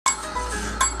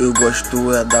Eu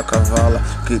gosto é da cavala,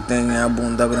 que tem a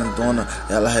bunda grandona.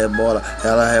 Ela rebola,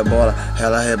 ela rebola,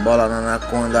 ela rebola na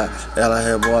anaconda. Ela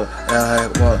rebola, ela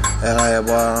rebola, ela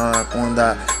rebola na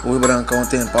anaconda. Os brancão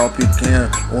tem pau pequeno,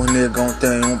 os negão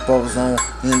tem um pauzão.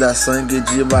 Ainda sangue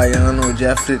de baiano, de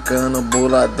africano,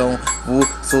 boladão. Vou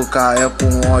socar é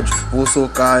com ódio, vou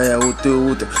socar é o teu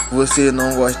útero. Você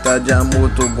não gosta de amor,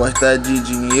 tu gosta de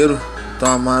dinheiro?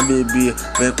 Toma bebê,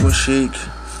 vem com shake,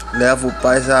 levo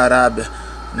paz Arábia.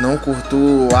 Não curto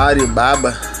o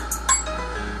Aribaba,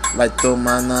 vai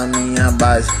tomar na minha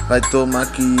base, vai tomar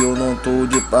que eu não tô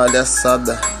de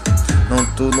palhaçada. Não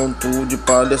tô de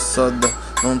palhaçada,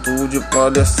 não tô de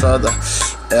palhaçada.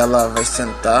 Ela vai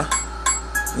sentar,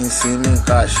 em cima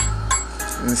encaixa,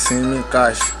 em cima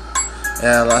encaixa.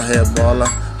 Ela rebola,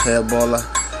 rebola,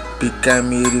 pica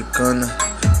americana,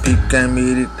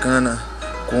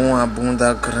 com a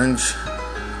bunda grande,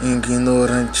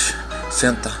 ignorante.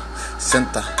 Senta,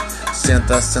 senta,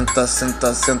 senta, senta,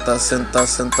 senta, senta, senta,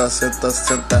 senta, senta,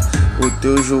 senta. O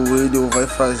teu joelho vai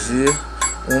fazer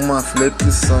uma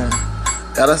flexão.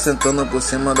 Ela sentando por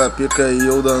cima da pica e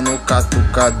eu dando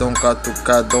catucadão,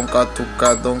 catucadão,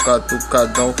 catucadão,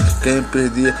 catucadão. Quem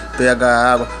perder, pega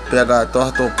a água, pega a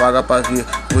torta ou paga pra ver.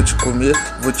 Vou te comer,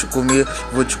 vou te comer,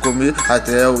 vou te comer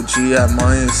até o dia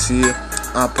amanhecer.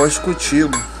 Aposto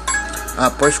contigo,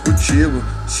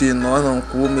 se nós não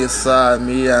começar à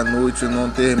meia-noite, não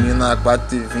termina às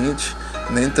 4h20,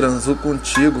 nem transo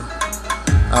contigo.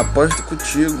 Aposto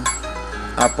contigo,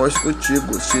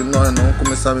 se nós não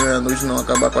começar à meia-noite, não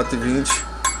acabar às 4h20.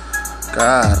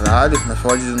 Caralho, nós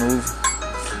fode de novo,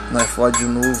 nós fode de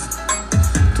novo.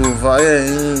 Tu vai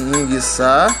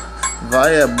enguiçar,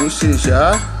 vai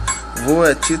bochejar,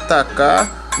 vou te tacar,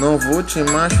 não vou te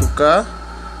machucar.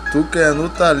 Tu quer no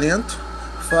talento,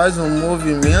 faz um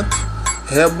movimento,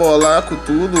 rebolar com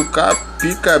tudo,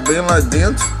 pica bem lá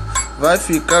dentro. Vai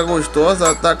ficar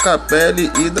gostosa, tá com a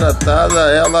pele hidratada.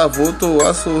 Ela voltou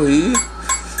a sorrir,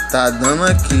 tá dando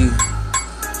aqui.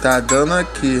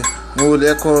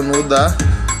 Mulher quando dá,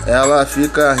 ela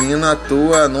fica rindo à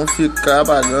toa, não fica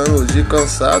pagando de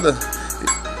cansada.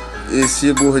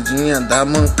 Esse gordinha dá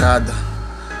mancada,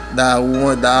 dá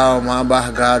uma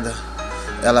bargada.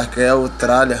 Ela quer o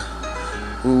tralha,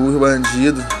 os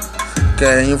bandidos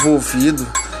quer envolvido.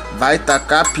 Vai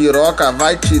tacar piroca,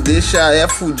 vai te deixar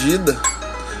fudida.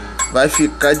 Vai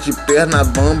ficar de perna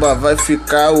bamba, vai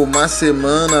ficar uma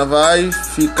semana, vai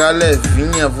ficar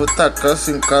levinha. Vou tacar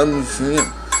sem camisinha,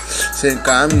 sem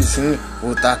camisinha.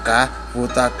 Vou tacar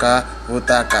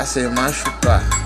sem machucar.